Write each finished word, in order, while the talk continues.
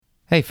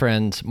Hey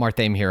friends,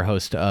 Marthame here,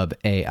 host of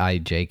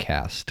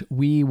AIJcast.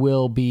 We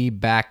will be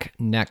back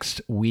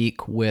next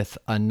week with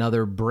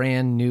another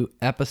brand new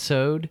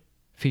episode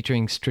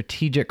featuring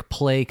strategic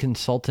play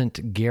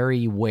consultant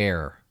Gary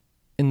Ware.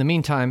 In the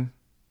meantime,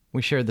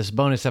 we share this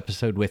bonus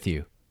episode with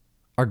you.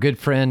 Our good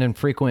friend and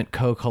frequent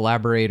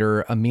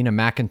co-collaborator Amina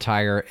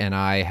McIntyre and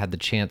I had the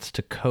chance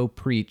to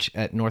co-preach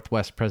at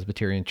Northwest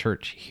Presbyterian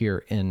Church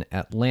here in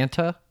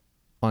Atlanta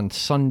on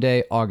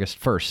Sunday, August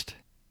 1st.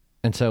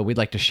 And so we'd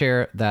like to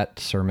share that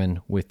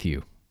sermon with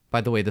you.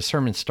 By the way, the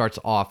sermon starts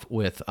off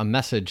with a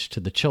message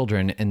to the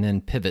children and then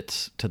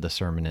pivots to the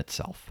sermon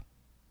itself.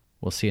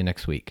 We'll see you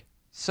next week.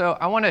 So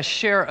I want to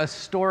share a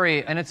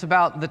story, and it's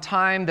about the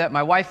time that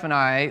my wife and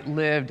I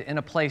lived in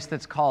a place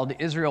that's called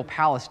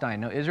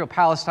Israel-Palestine. Now,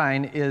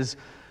 Israel-Palestine is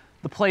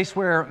the place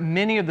where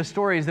many of the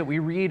stories that we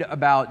read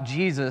about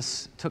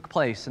Jesus took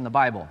place in the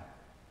Bible.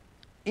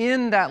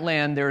 In that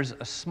land, there's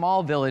a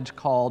small village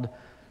called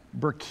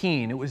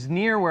Burkeen. It was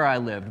near where I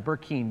lived,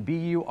 Burkeen,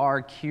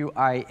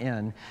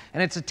 B-U-R-Q-I-N.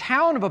 And it's a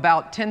town of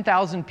about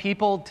 10,000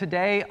 people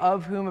today,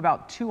 of whom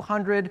about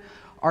 200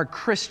 are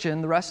Christian.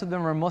 The rest of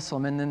them are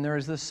Muslim. And then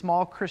there's this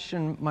small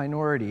Christian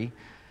minority.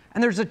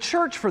 And there's a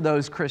church for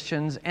those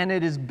Christians, and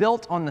it is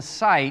built on the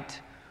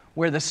site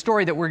where the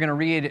story that we're going to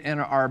read in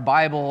our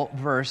Bible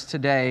verse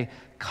today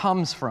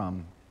comes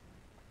from.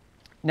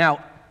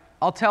 Now,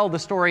 I'll tell the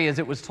story as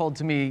it was told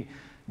to me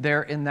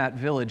there in that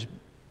village.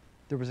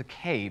 There was a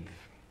cave.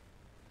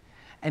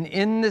 And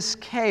in this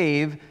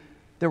cave,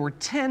 there were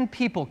 10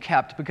 people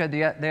kept because they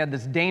had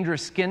this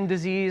dangerous skin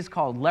disease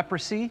called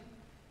leprosy.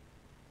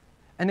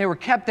 And they were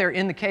kept there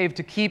in the cave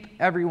to keep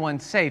everyone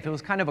safe. It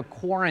was kind of a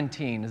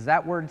quarantine. Does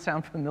that word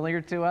sound familiar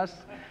to us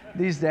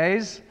these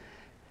days?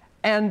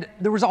 And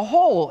there was a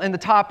hole in the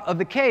top of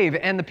the cave,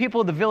 and the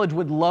people of the village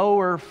would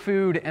lower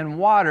food and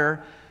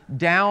water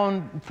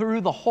down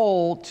through the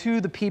hole to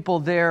the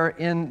people there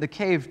in the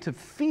cave to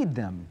feed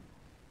them.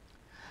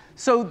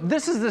 So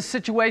this is the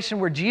situation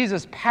where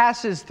Jesus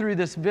passes through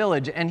this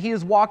village, and he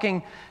is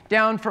walking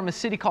down from a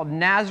city called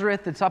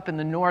Nazareth that's up in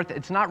the north.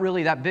 It's not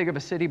really that big of a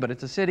city, but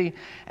it's a city.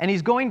 And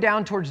he's going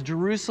down towards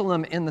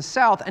Jerusalem in the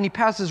south, and he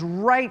passes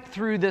right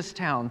through this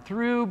town,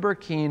 through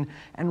Burkeen,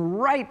 and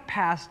right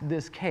past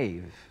this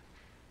cave.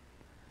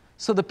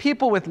 So the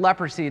people with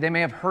leprosy, they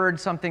may have heard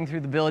something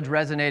through the village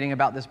resonating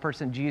about this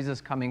person,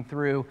 Jesus, coming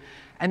through,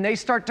 and they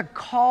start to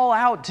call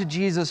out to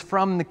Jesus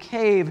from the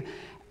cave,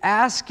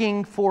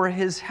 asking for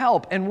his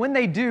help. And when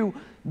they do,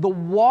 the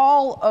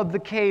wall of the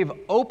cave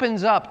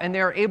opens up and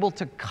they're able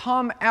to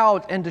come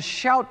out and to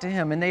shout to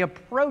him, and they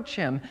approach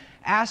him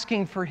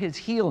asking for his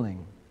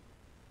healing.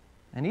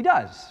 And he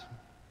does.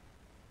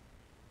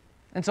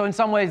 And so in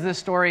some ways, this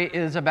story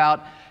is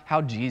about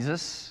how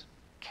Jesus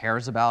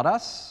cares about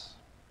us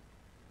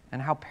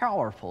and how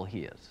powerful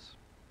he is.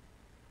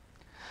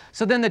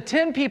 So then the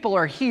 10 people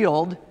are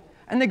healed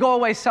and they go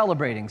away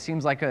celebrating.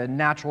 Seems like a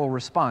natural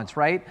response,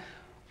 right?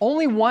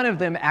 Only one of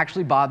them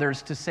actually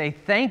bothers to say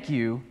thank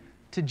you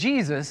to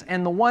Jesus,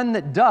 and the one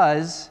that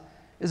does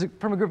is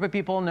from a group of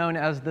people known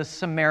as the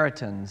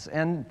Samaritans.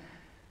 And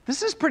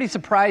this is pretty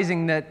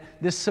surprising that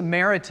this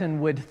Samaritan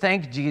would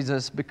thank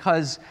Jesus,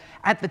 because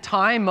at the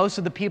time, most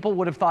of the people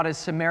would have thought of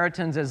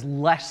Samaritans as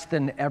less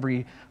than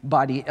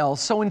everybody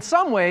else. So in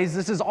some ways,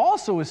 this is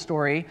also a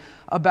story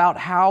about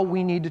how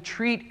we need to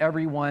treat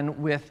everyone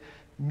with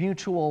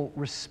mutual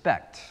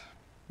respect,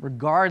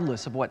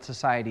 regardless of what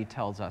society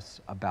tells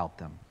us about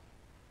them.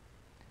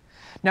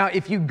 Now,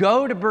 if you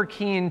go to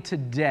Burkeen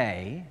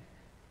today,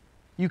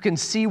 you can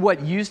see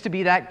what used to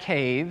be that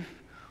cave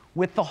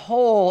with the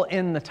hole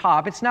in the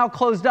top. It's now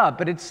closed up,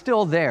 but it's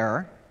still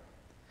there.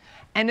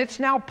 And it's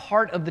now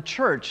part of the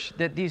church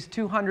that these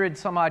 200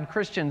 some odd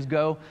Christians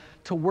go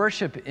to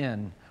worship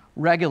in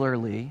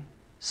regularly.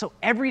 So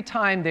every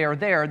time they are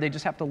there, they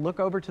just have to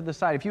look over to the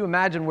side. If you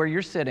imagine where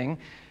you're sitting,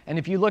 and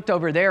if you looked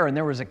over there and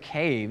there was a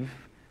cave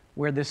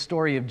where this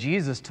story of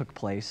Jesus took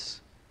place,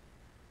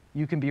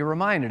 you can be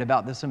reminded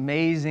about this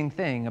amazing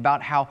thing,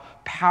 about how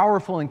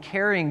powerful and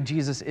caring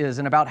Jesus is,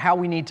 and about how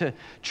we need to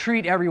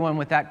treat everyone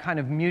with that kind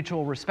of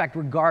mutual respect,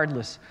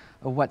 regardless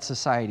of what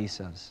society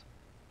says.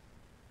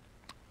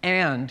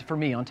 And for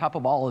me, on top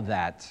of all of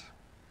that,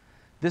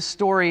 this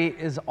story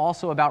is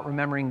also about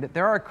remembering that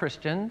there are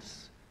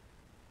Christians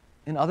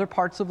in other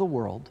parts of the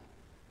world,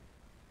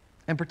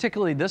 and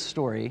particularly this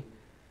story,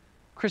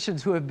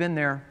 Christians who have been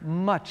there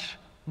much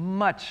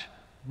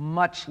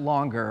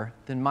longer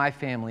than my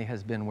family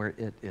has been where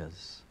it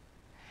is.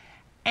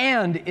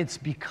 And it's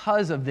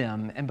because of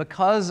them and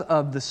because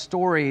of the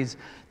stories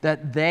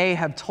that they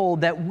have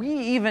told that we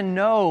even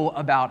know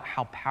about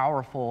how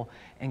powerful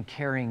and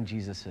caring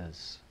Jesus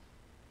is,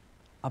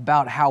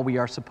 about how we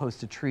are supposed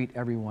to treat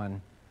everyone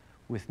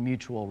with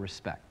mutual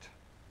respect.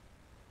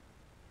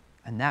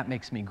 And that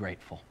makes me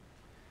grateful.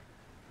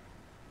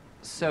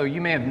 So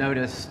you may have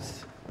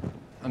noticed,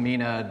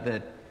 Amina,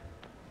 that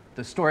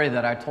the story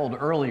that I told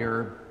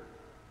earlier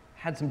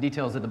had some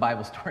details that the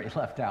Bible story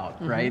left out,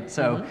 right?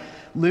 So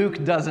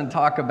Luke doesn't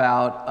talk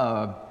about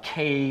a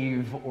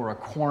cave or a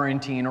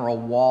quarantine or a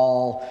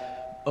wall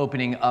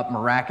opening up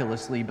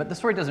miraculously, but the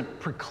story doesn't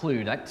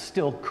preclude. That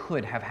still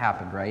could have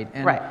happened, right?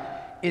 And Right.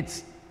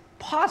 it's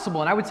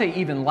possible, and I would say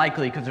even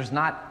likely, because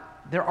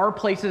there are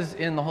places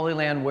in the Holy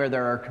Land where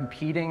there are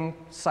competing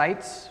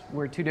sites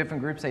where two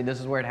different groups say this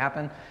is where it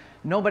happened.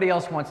 Nobody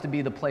else wants to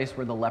be the place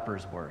where the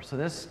lepers were. So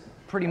this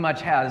pretty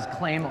much has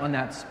claim on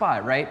that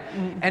spot, right?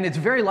 Mm-hmm. And it's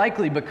very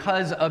likely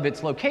because of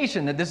its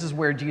location that this is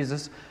where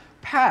Jesus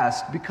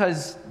passed,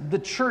 because the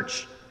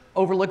church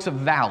overlooks a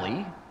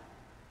valley,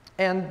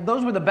 and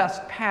those were the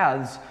best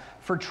paths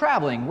for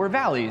traveling, were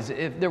valleys.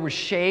 If there was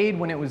shade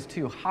when it was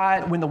too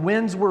hot, when the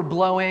winds were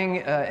blowing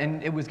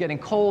and it was getting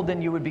cold,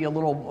 then you would be a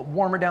little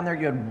warmer down there.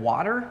 You had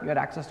water, you had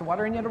access to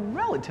water, and you had a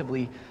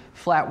relatively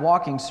flat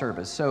walking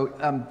surface. So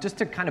just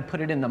to kind of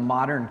put it in the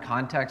modern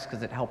context,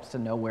 because it helps to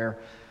know where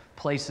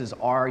places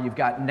are, you've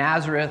got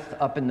Nazareth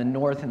up in the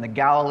north in the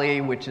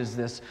Galilee, which is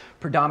this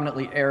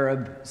predominantly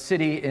Arab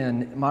city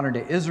in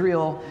modern-day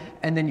Israel,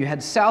 and then you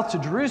head south to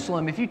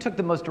Jerusalem. If you took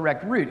the most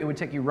direct route, it would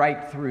take you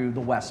right through the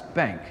West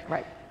Bank.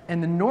 Right.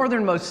 And the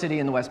northernmost city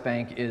in the West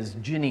Bank is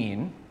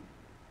Jenin,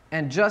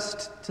 and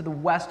just to the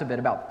west of it,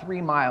 about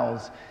 3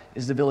 miles,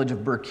 is the village of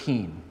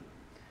Burkeen.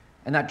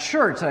 And that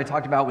church that I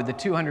talked about with the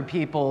 200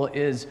 people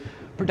is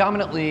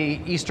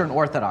predominantly Eastern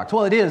Orthodox.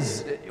 Well, it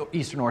is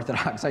Eastern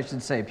Orthodox, I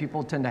should say.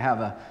 People tend to have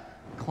a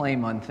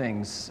claim on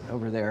things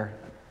over there,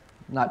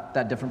 not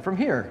that different from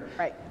here.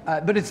 Right.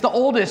 But it's the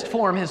oldest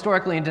form,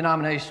 historically and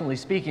denominationally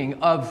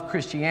speaking, of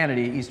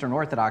Christianity, Eastern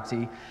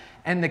Orthodoxy.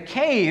 And the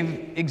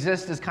cave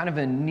exists as kind of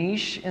a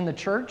niche in the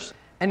church.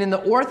 And in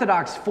the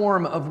Orthodox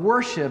form of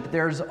worship,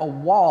 there's a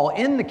wall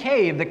in the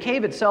cave. The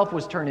cave itself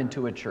was turned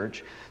into a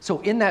church.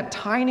 So in that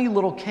tiny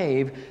little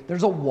cave,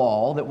 there's a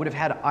wall that would have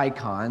had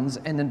icons.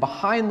 And then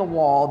behind the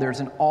wall,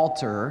 there's an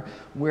altar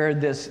where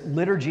this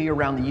liturgy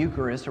around the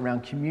Eucharist,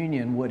 around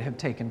communion, would have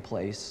taken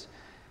place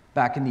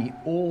back in the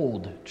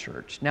old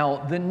church.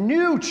 Now, the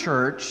new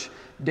church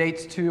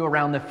dates to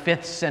around the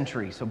 5th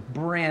century. So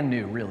brand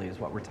new, really, is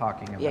what we're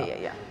talking about.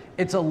 Yeah.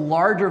 It's a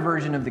larger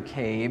version of the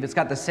cave. It's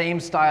got the same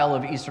style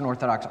of Eastern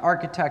Orthodox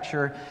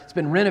architecture. It's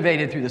been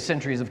renovated through the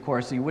centuries, of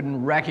course, so you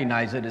wouldn't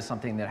recognize it as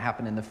something that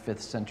happened in the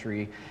 5th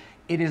century.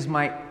 It is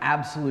my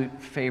absolute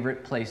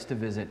favorite place to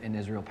visit in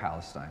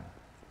Israel-Palestine.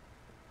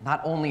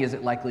 Not only is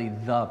it likely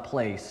the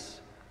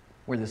place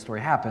where this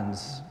story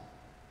happens,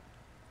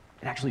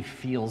 it actually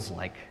feels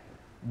like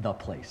the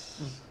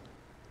place.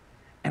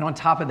 And on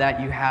top of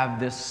that, you have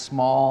this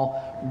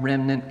small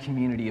remnant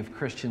community of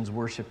Christians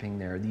worshiping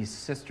there. These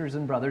sisters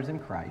and brothers in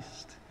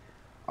Christ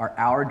are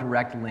our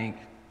direct link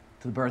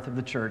to the birth of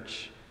the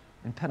church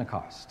in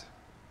Pentecost.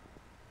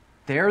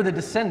 They're the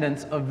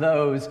descendants of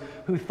those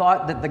who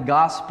thought that the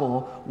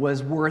gospel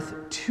was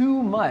worth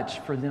too much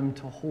for them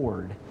to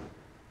hoard,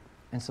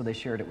 and so they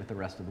shared it with the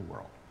rest of the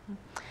world.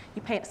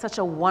 You paint such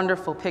a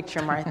wonderful picture,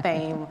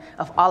 Marthame,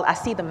 of all. I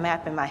see the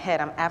map in my head.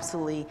 I'm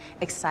absolutely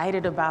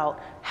excited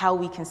about how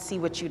we can see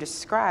what you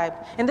described.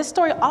 And this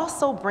story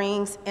also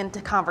brings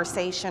into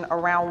conversation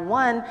around,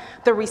 one,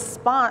 the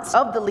response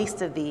of the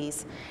least of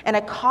these, and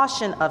a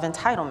caution of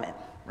entitlement.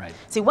 Right.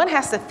 See, one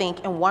has to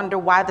think and wonder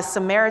why the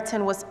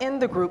Samaritan was in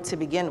the group to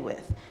begin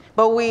with.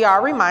 But we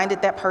are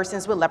reminded that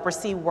persons with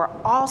leprosy were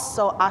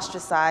also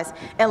ostracized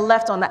and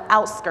left on the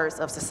outskirts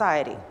of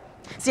society.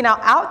 See, now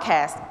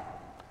outcasts,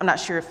 I'm not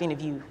sure if any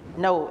of you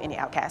know any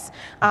outcasts,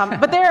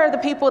 but they're the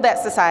people that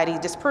society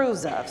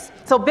disapproves of.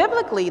 So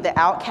biblically, the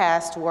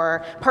outcasts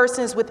were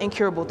persons with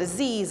incurable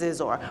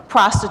diseases, or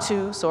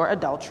prostitutes, or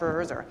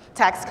adulterers, or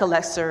tax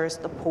collectors,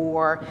 the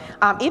poor,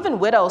 even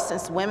widows,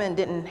 since women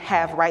didn't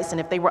have rights, and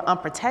if they were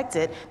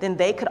unprotected, then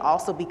they could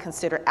also be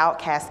considered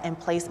outcasts and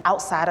placed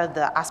outside of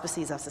the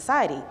auspices of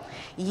society.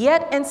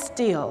 Yet and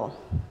still,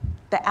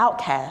 the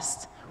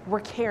outcasts were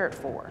cared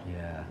for.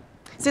 Yeah.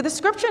 See, the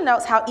scripture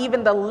notes how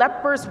even the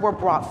lepers were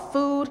brought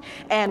food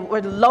and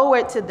were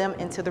lowered to them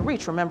into the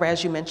reach. Remember,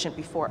 as you mentioned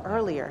before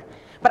earlier.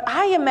 But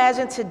I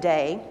imagine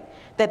today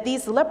that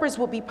these lepers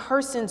will be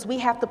persons we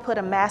have to put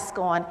a mask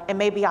on and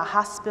maybe a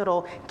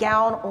hospital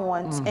gown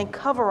on and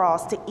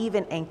coveralls to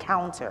even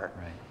encounter.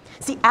 Right.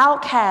 See,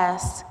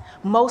 outcasts,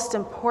 most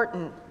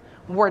important,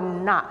 were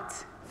not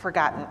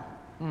forgotten.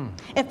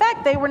 In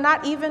fact, they were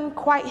not even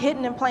quite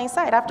hidden in plain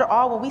sight. After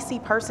all, when we see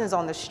persons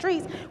on the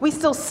streets, we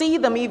still see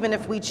them even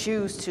if we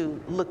choose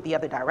to look the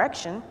other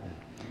direction.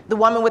 The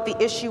woman with the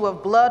issue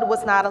of blood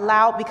was not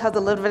allowed because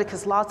of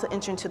Leviticus law to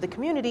enter into the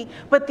community,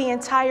 but the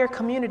entire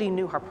community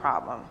knew her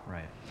problem.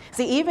 Right.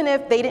 See, even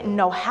if they didn't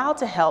know how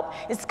to help,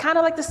 it's kind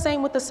of like the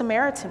same with the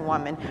Samaritan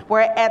woman,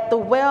 where at the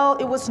well,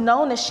 it was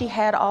known that she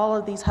had all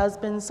of these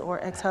husbands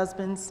or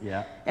ex-husbands,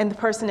 and the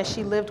person that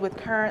she lived with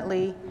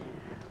currently.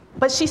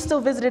 But she still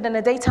visited in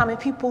the daytime, and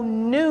people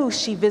knew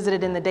she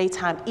visited in the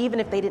daytime, even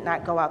if they did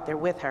not go out there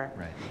with her.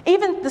 Right.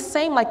 Even the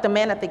same like the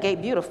man at the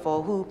gate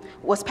beautiful, who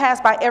was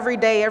passed by every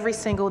day, every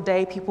single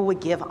day, people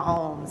would give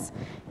alms.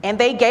 And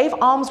they gave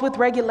alms with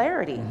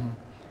regularity.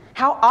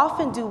 How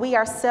often do we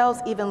ourselves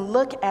even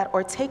look at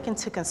or take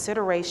into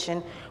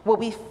consideration what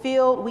we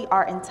feel we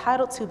are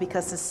entitled to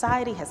because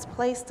society has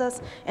placed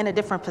us in a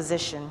different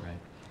position? Right.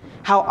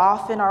 How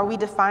often are we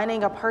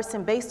defining a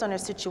person based on their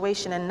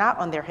situation and not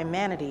on their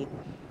humanity?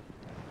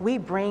 We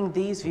bring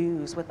these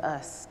views with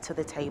us to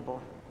the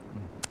table.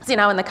 See,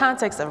 now in the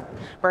context of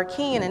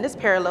Burkeen, and this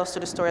parallels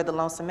to the story of the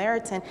Lone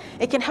Samaritan,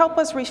 it can help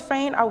us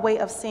reframe our way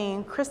of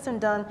seeing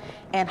Christendom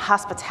and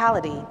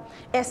hospitality,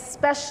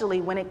 especially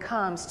when it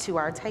comes to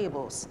our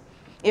tables.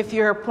 If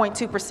you're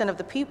 0.2% of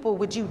the people,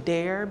 would you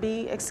dare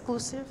be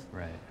exclusive?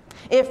 Right.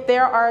 If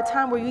there are a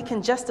time where we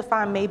can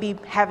justify maybe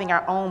having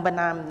our own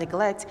benign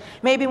neglect,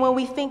 maybe when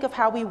we think of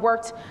how we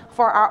worked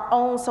for our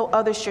own so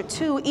others should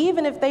too,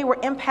 even if they were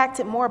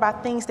impacted more by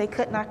things they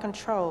could not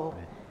control.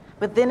 Right.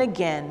 But then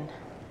again,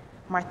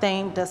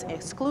 Marthame, does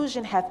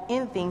exclusion have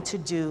anything to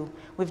do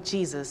with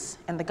Jesus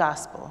and the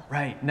gospel?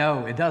 Right,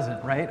 no, it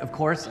doesn't, right? Of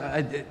course,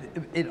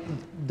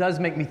 it does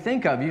make me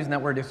think of, using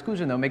that word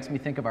exclusion though, makes me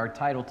think of our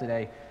title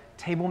today,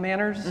 Table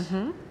Manners.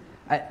 Mm-hmm.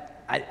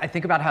 I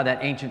think about how that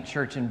ancient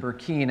church in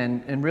Burkeen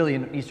and really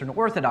in Eastern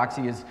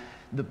Orthodoxy is,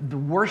 the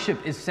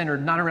worship is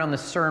centered not around the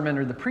sermon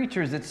or the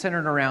preachers, it's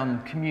centered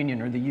around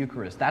communion or the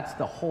Eucharist. That's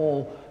the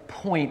whole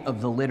point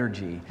of the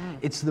liturgy.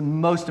 It's the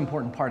most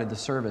important part of the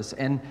service.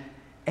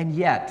 And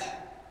yet,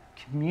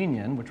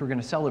 communion, which we're going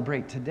to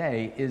celebrate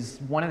today, is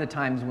one of the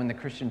times when the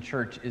Christian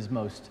church is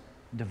most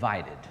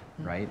divided,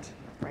 right?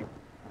 Right.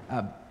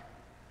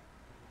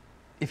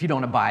 If you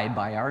don't abide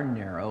by our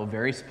narrow,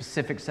 very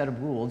specific set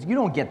of rules, you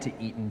don't get to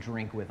eat and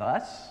drink with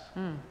us.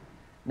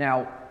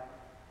 Now,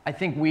 I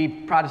think we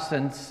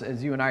Protestants,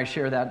 as you and I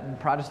share that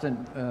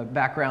Protestant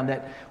background,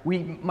 that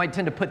we might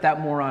tend to put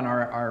that more on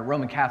our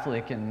Roman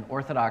Catholic and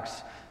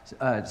Orthodox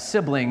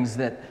siblings,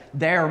 that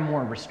they're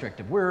more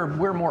restrictive.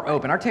 We're more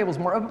open. Our table's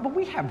more open, but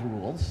we have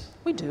rules.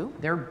 We do.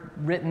 They're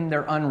written,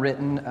 they're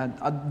unwritten.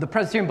 The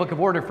Presbyterian Book of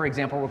Order, for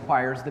example,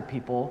 requires that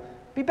people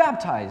be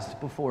baptized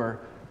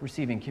before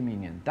receiving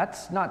communion.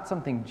 That's not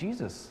something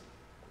Jesus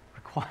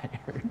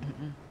required.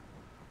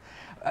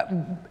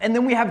 And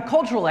then we have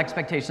cultural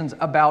expectations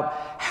about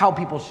how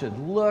people should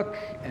look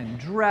and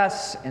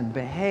dress and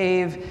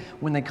behave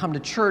when they come to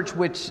church,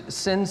 which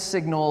sends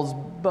signals,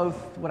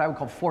 both what I would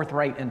call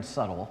forthright and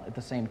subtle at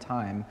the same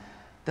time,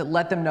 that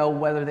let them know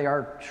whether they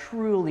are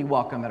truly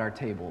welcome at our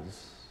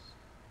tables.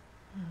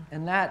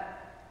 And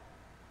that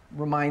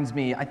reminds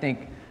me, I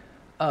think,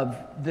 of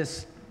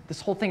this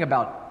whole thing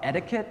about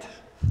etiquette.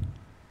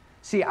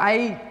 See,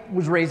 I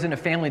was raised in a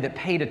family that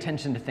paid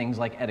attention to things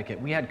like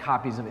etiquette. We had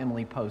copies of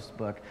Emily Post's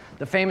book.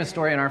 The famous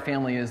story in our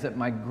family is that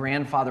my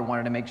grandfather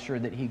wanted to make sure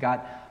that he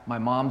got my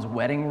mom's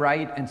wedding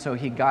right, and so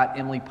he got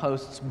Emily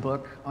Post's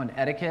book on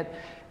etiquette,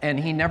 and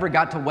he never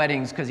got to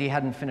weddings because he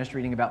hadn't finished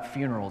reading about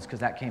funerals, because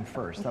that came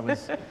first. That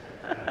was...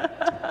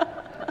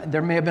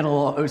 There may have been a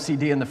little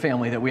OCD in the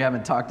family that we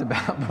haven't talked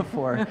about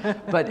before.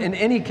 But in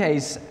any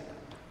case,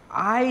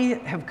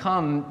 I have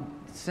come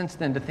since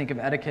then to think of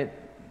etiquette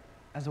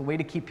as a way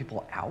to keep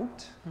people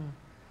out.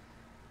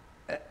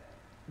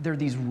 There are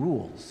these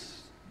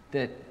rules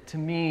that, to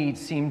me,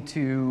 seem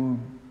to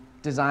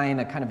design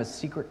a kind of a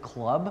secret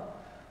club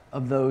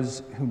of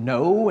those who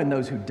know and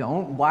those who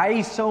don't.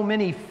 Why so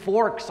many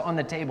forks on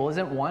the table?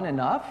 Isn't one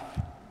enough?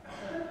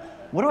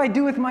 What do I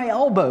do with my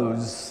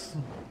elbows?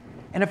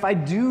 And if I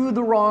do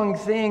the wrong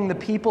thing, the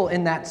people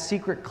in that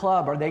secret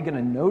club, are they going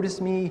to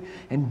notice me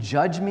and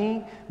judge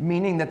me?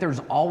 Meaning that there's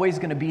always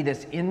going to be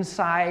this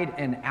inside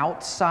and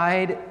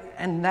outside.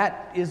 And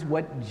that is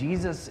what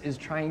Jesus is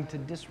trying to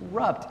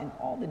disrupt in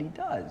all that he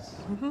does.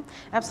 Mm-hmm.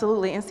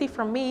 Absolutely. And see,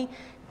 for me,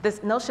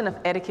 this notion of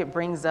etiquette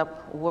brings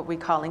up what we're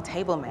calling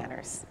table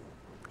manners.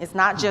 It's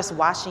not just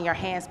washing your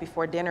hands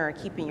before dinner or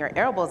keeping your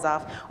elbows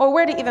off, or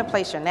where to even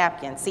place your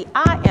napkin. See,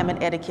 I am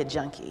an etiquette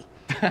junkie.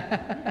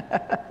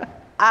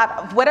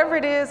 Whatever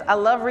it is, I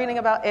love reading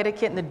about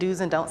etiquette and the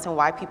do's and don'ts and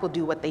why people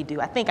do what they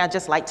do. I think I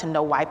just like to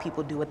know why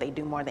people do what they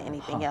do more than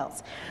anything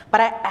else.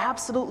 But I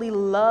absolutely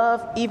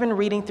love even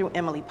reading through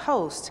Emily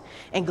Post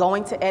and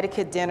going to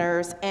etiquette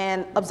dinners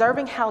and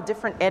observing how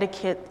different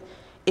etiquette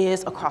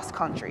is across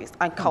countries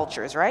and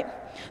cultures, right?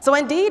 So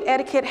indeed,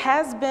 etiquette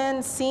has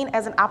been seen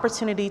as an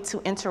opportunity to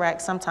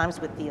interact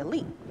sometimes with the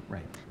elite.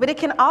 Right. But it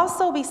can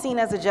also be seen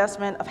as a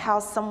judgment of how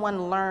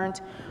someone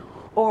learned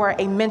or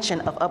a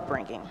mention of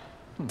upbringing.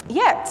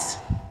 Yet,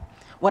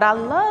 what I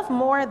love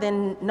more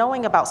than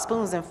knowing about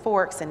spoons and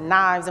forks and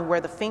knives and where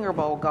the finger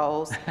bowl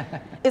goes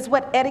is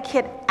what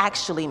etiquette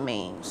actually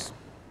means.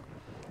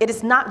 It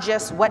is not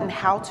just what and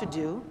how to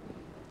do.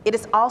 It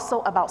is also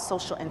about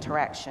social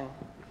interaction,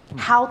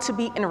 how to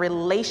be in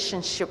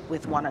relationship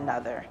with one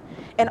another,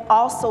 and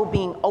also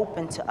being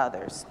open to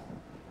others.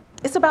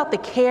 It's about the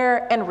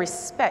care and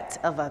respect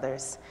of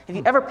others. If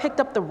you ever picked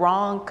up the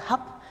wrong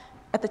cup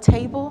at the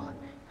table,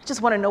 I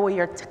just want to know where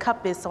your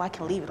cup is so I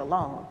can leave it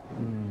alone.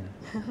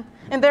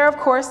 And there, of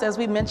course, as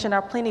we mentioned,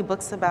 are plenty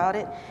books about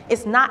it.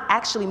 It's not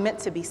actually meant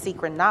to be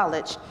secret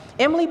knowledge.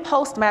 Emily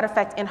Post, matter of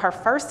fact, in her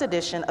first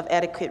edition of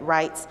Etiquette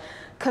writes,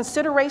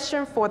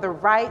 consideration for the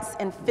rights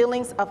and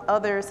feelings of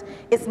others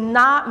is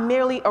not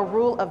merely a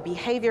rule of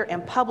behavior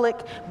in public,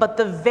 but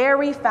the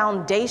very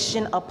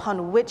foundation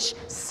upon which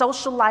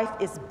social life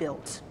is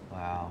built.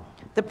 Wow.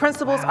 The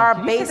principles Wow. are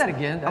Can you based. say that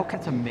again?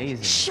 That's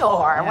amazing.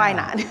 Sure, Yeah. why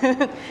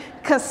not?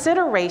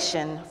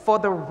 Consideration for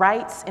the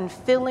rights and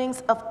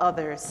feelings of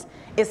others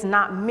is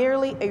not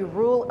merely a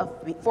rule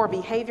for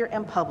behavior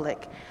in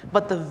public,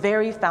 but the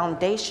very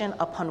foundation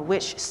upon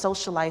which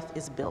social life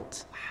is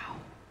built. Wow.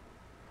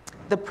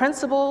 The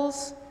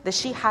principles that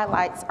she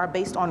highlights are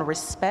based on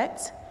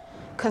respect,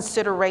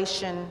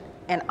 consideration,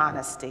 and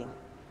honesty.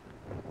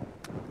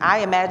 I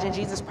imagine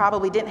Jesus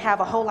probably didn't have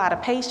a whole lot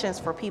of patience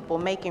for people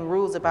making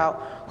rules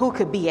about who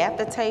could be at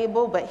the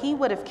table, but he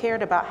would have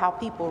cared about how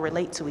people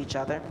relate to each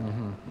other.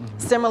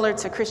 Similar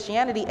to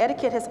Christianity,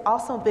 etiquette has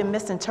also been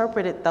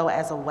misinterpreted, though,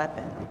 as a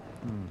weapon.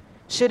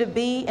 Should it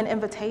be an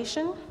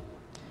invitation?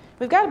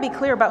 We've got to be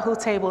clear about whose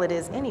table it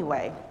is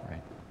anyway.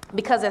 Right.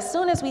 Because as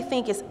soon as we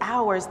think it's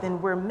ours,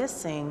 then we're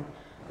missing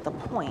the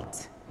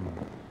point.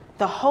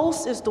 The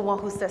host is the one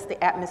who sets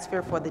the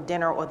atmosphere for the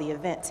dinner or the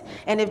event.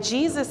 And if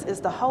Jesus is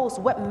the host,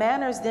 what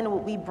manners then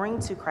would we bring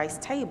to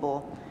Christ's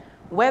table?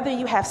 Whether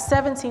you have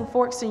 17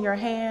 forks in your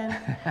hand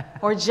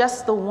or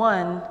just the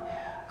one,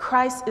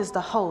 Christ is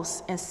the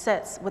host and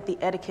sets what the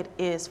etiquette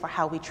is for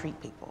how we treat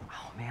people.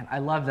 Oh man, I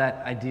love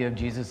that idea of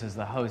Jesus as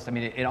the host. I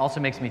mean, it also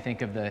makes me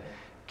think of the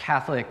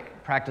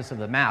Catholic practice of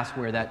the Mass,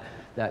 where that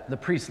the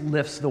priest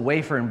lifts the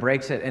wafer and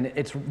breaks it, and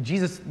it's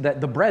Jesus,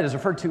 that the bread is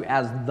referred to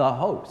as the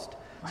host.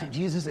 So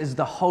Jesus is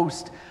the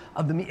host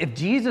of the meal. If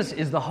Jesus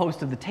is the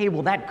host of the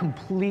table, that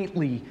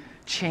completely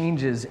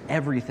changes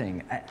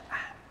everything.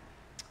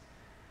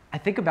 I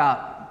think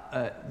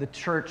about the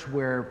church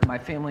where my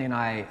family and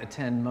I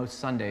attend most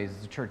Sundays.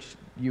 The church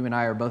you and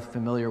I are both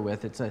familiar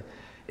with. It's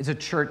a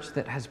church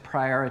that has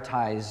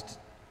prioritized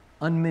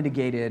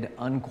unmitigated,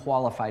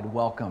 unqualified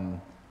welcome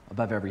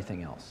above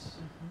everything else.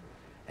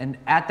 And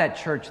at that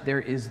church,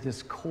 there is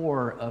this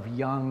core of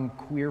young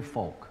queer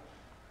folk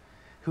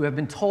who have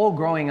been told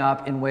growing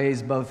up in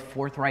ways both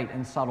forthright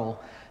and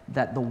subtle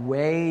that the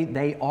way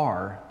they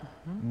are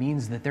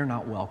means that they're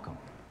not welcome.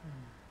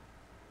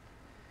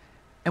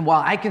 And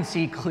while I can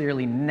see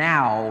clearly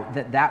now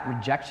that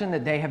rejection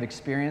that they have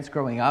experienced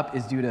growing up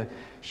is due to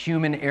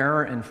human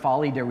error and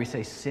folly, dare we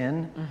say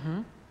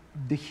sin,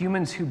 the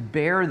humans who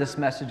bear this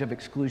message of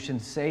exclusion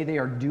say they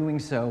are doing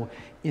so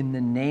in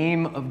the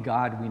name of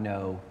God we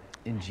know,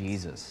 in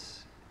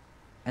Jesus.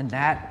 And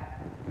that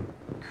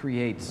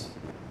creates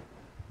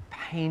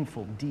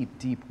painful, deep,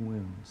 deep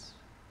wounds.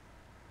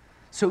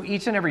 So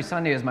each and every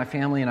Sunday as my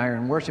family and I are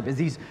in worship, as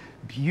these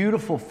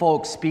beautiful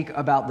folks speak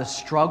about the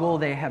struggle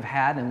they have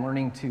had in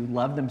learning to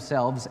love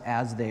themselves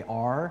as they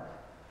are,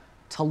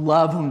 to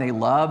love whom they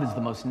love is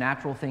the most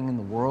natural thing in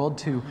the world,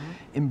 to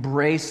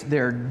embrace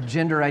their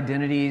gender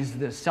identities,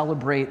 to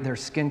celebrate their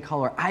skin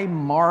color. I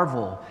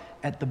marvel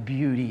at the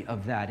beauty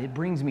of that. It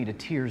brings me to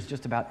tears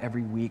just about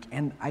every week,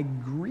 and I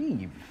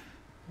grieve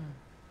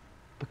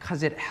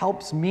because it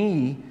helps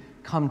me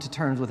come to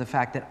terms with the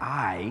fact that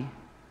I,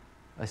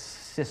 a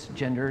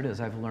cisgendered,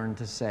 as I've learned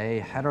to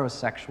say,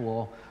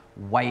 heterosexual,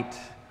 white,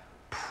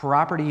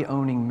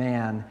 property-owning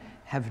man,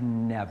 have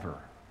never,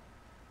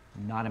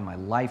 not in my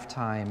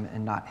lifetime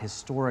and not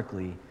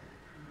historically,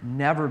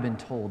 never been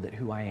told that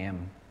who I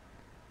am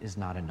is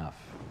not enough.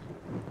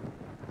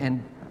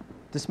 And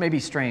this may be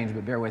strange,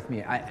 but bear with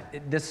me.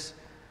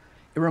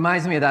 It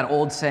reminds me of that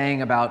old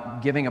saying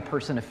about giving a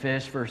person a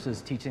fish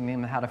versus teaching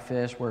them how to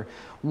fish, where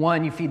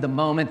one, you feed the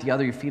moment, the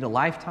other, you feed a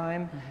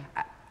lifetime.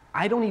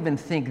 I don't even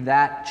think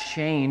that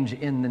change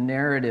in the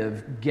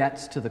narrative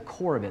gets to the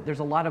core of it. There's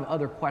a lot of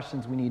other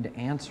questions we need to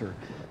answer.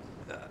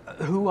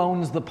 Who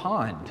owns the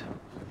pond?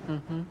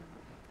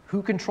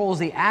 Who controls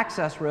the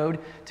access road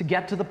to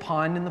get to the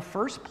pond in the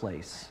first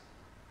place?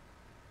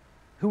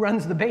 Who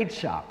runs the bait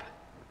shop?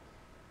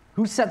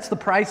 Who sets the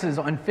prices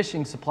on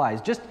fishing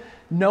supplies? Just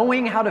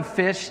knowing how to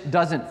fish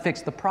doesn't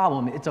fix the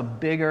problem. It's a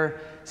bigger,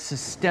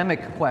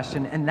 systemic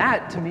question, and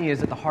that, to me,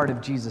 is at the heart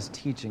of Jesus'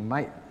 teaching.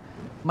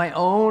 My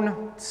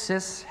own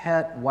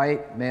cis-het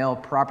white male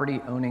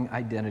property-owning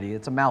identity.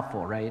 It's a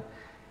mouthful, right?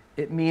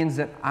 It means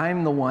that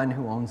I'm the one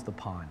who owns the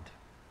pond.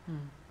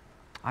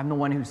 I'm the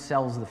one who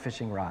sells the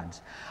fishing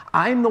rods.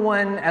 I'm the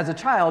one, as a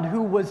child,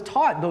 who was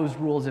taught those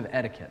rules of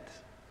etiquette.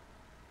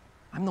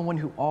 I'm the one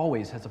who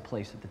always has a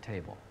place at the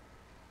table.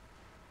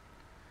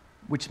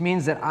 Which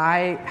means that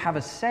I have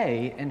a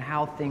say in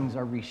how things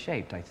are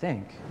reshaped, I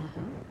think.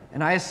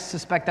 And I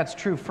suspect that's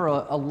true for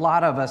a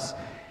lot of us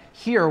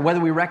here, whether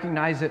we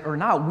recognize it or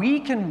not. We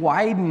can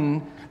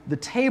widen the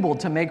table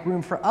to make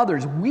room for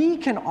others. We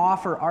can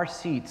offer our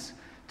seats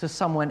to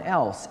someone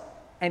else.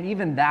 And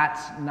even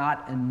that's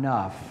not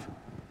enough,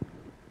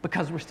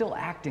 because we're still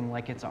acting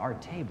like it's our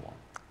table.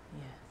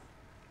 Yes.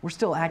 We're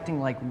still acting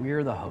like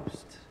we're the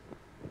host,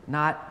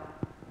 not,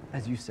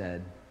 as you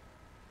said,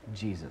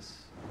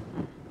 Jesus.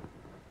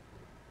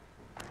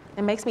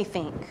 It makes me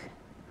think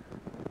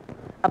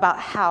about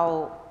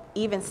how,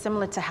 even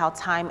similar to how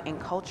time and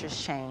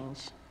cultures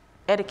change,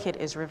 etiquette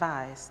is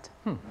revised.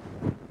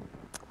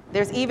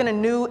 There's even a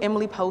new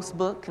Emily Post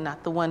book,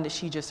 not the one that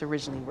she just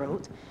originally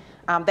wrote,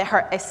 that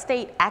her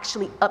estate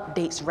actually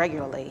updates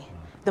regularly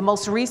The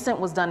most recent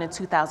was done in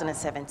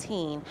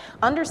 2017,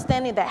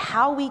 understanding that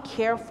how we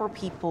care for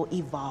people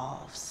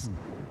evolves.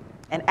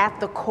 And at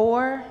the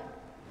core,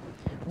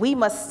 we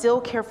must still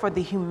care for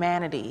the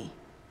humanity,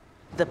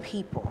 the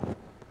people.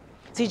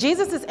 See,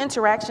 Jesus'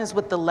 interactions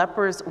with the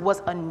lepers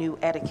was a new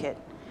etiquette.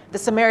 The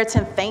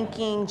Samaritan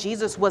thanking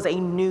Jesus was a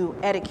new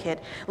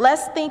etiquette.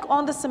 Let's think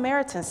on the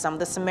Samaritans some.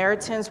 The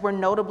Samaritans were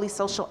notably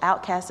social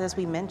outcasts, as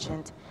we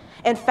mentioned.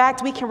 In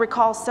fact, we can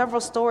recall several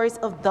stories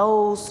of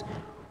those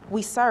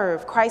we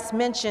serve. Christ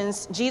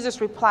mentions, Jesus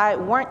replied,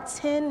 weren't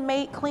 10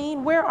 made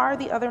clean? Where are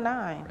the other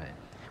 9? Right.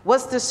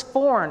 Was this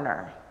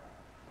foreigner?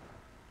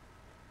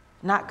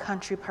 Not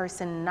country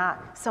person,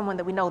 not someone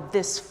that we know,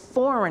 this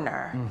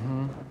foreigner,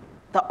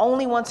 the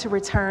only one to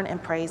return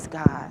and praise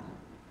God.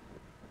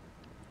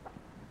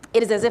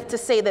 It is as if to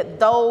say that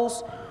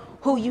those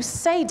who you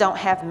say don't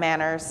have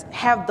manners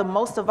have the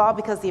most of all,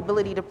 because the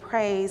ability to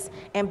praise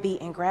and be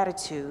in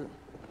gratitude.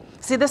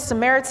 See, this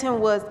Samaritan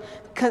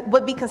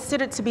would be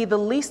considered to be the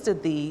least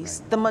of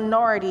these, the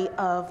minority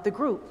of the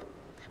group.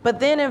 But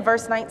then in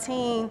verse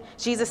 19,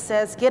 Jesus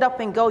says, get up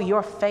and go,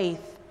 your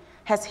faith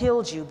has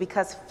healed you,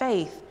 because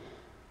faith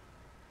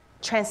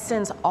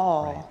transcends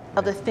all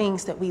of the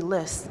things that we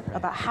list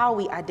about how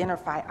we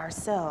identify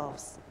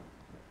ourselves.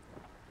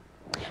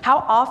 How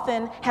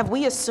often have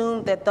we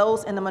assumed that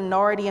those in the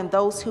minority and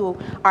those who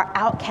are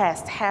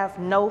outcast have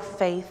no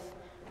faith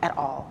at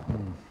all?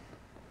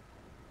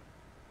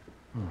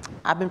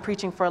 I've been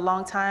preaching for a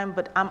long time,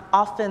 but I'm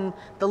often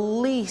the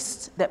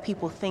least that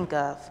people think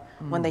of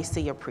when they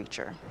see a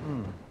preacher.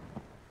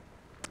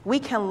 We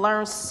can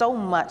learn so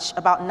much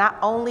about not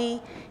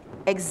only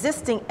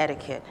existing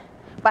etiquette,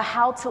 but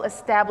how to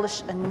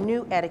establish a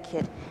new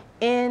etiquette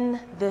in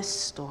this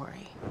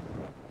story.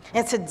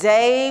 And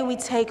today we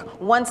take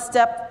one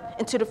step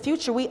into the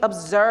future. We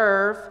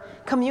observe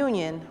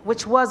communion,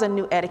 which was a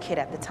new etiquette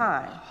at the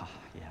time.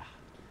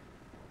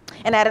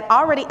 And at an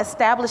already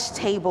established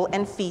table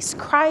and feast,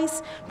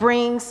 Christ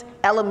brings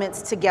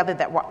elements together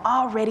that were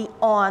already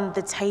on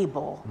the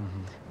table.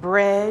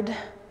 Bread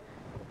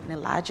and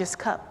Elijah's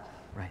cup,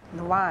 and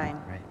the wine.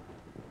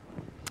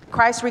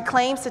 Christ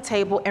reclaims the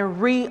table and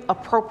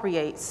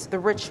reappropriates the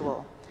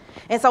ritual.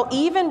 And so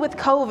even with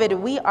COVID,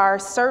 we are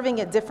serving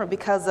it different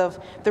because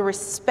of the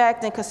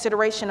respect and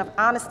consideration of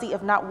honesty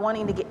of not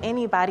wanting to get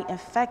anybody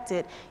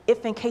infected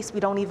if in case we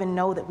don't even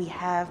know that we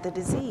have the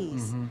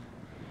disease.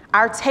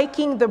 Our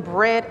taking the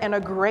bread and a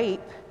grape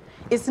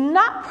is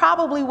not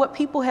probably what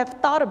people have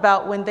thought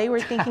about when they were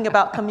thinking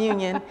about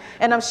communion.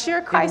 And I'm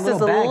sure Christ is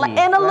in a little bag.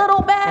 In a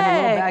little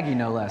baggie,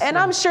 no less. And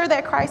I'm sure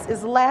that Christ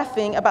is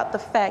laughing about the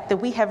fact that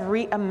we have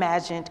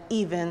reimagined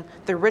even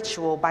the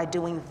ritual by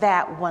doing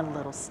that one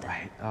little step.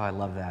 Right. Oh, I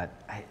love that.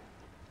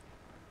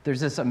 There's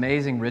this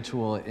amazing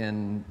ritual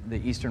in the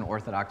Eastern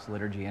Orthodox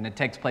liturgy, and it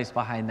takes place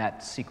behind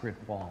that secret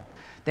wall.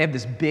 They have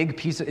this big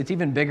piece of, it's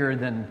even bigger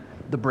than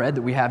the bread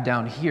that we have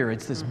down here.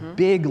 It's this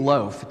big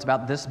loaf. It's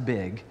about this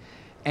big.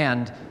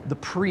 And the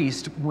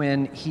priest,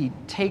 when he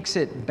takes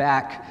it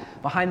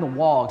back behind the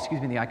wall, the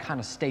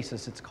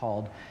iconostasis it's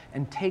called,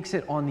 and takes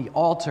it on the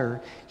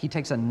altar, he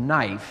takes a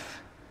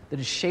knife that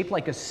is shaped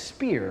like a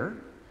spear,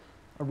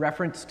 a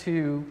reference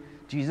to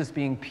Jesus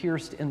being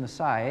pierced in the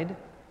side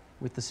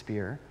with the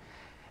spear.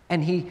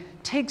 And he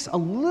takes a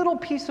little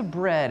piece of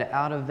bread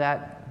out of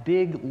that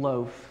big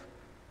loaf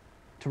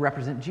to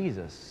represent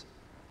Jesus.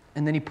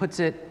 And then he puts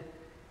it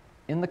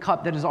in the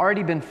cup that has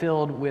already been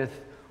filled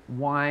with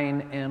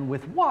wine and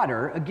with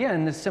water.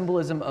 Again, the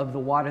symbolism of the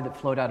water that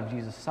flowed out of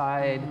Jesus'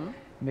 side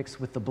mixed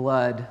with the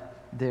blood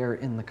there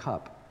in the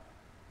cup.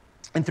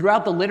 And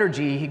throughout the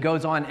liturgy, he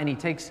goes on and he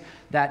takes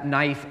that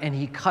knife and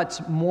he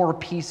cuts more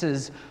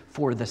pieces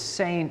for the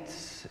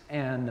saints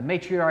and the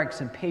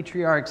matriarchs and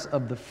patriarchs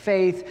of the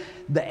faith,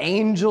 the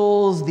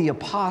angels, the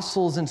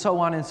apostles, and so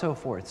on and so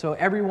forth. So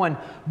everyone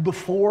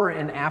before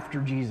and after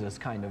Jesus,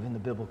 kind of in the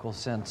biblical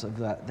sense of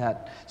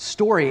that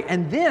story.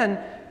 And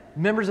then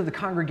members of the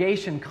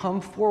congregation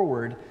come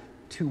forward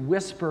to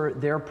whisper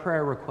their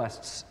prayer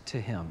requests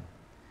to him.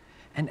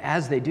 And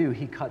as they do,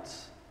 he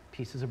cuts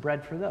pieces of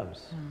bread for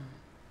those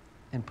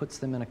and puts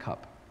them in a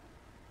cup.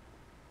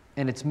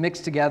 And it's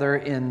mixed together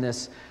in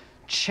this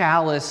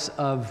chalice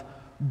of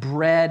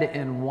bread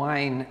and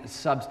wine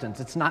substance.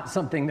 It's not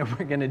something that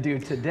we're going to do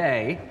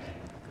today.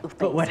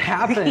 But what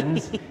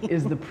happens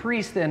is the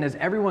priest then, as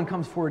everyone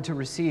comes forward to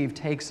receive,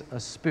 takes a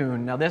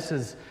spoon. Now this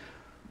is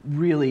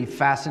really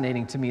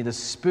fascinating to me. The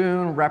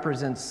spoon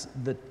represents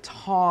the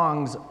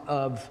tongs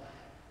of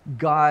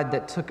God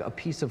that took a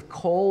piece of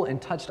coal and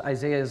touched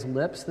Isaiah's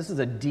lips. This is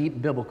a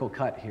deep biblical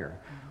cut here.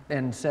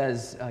 And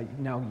says,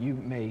 now you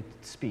may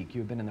speak.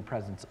 You have been in the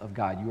presence of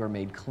God. You are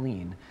made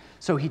clean.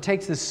 So he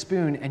takes this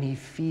spoon and he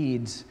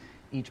feeds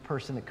each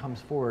person that comes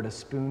forward a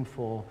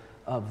spoonful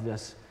of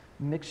this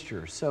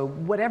mixture. So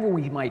whatever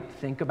we might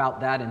think about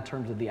that in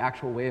terms of the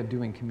actual way of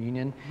doing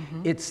communion,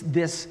 it's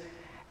this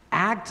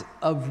act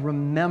of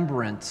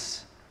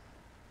remembrance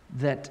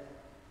that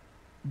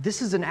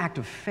this is an act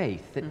of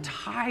faith that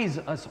ties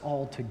us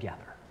all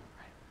together.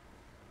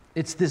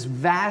 It's this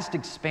vast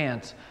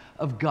expanse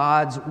of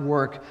God's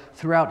work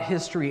throughout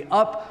history,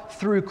 up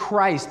through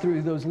Christ,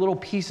 through those little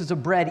pieces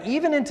of bread.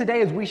 Even in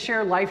today, as we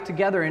share life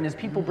together and as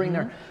people bring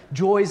their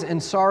joys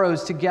and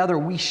sorrows together,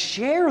 we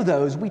share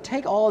those. We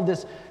take all of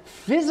this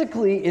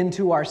physically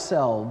into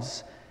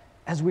ourselves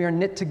as we are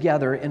knit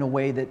together in a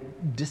way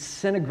that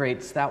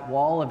disintegrates that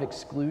wall of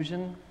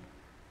exclusion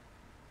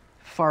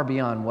far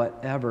beyond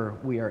whatever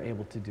we are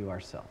able to do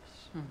ourselves.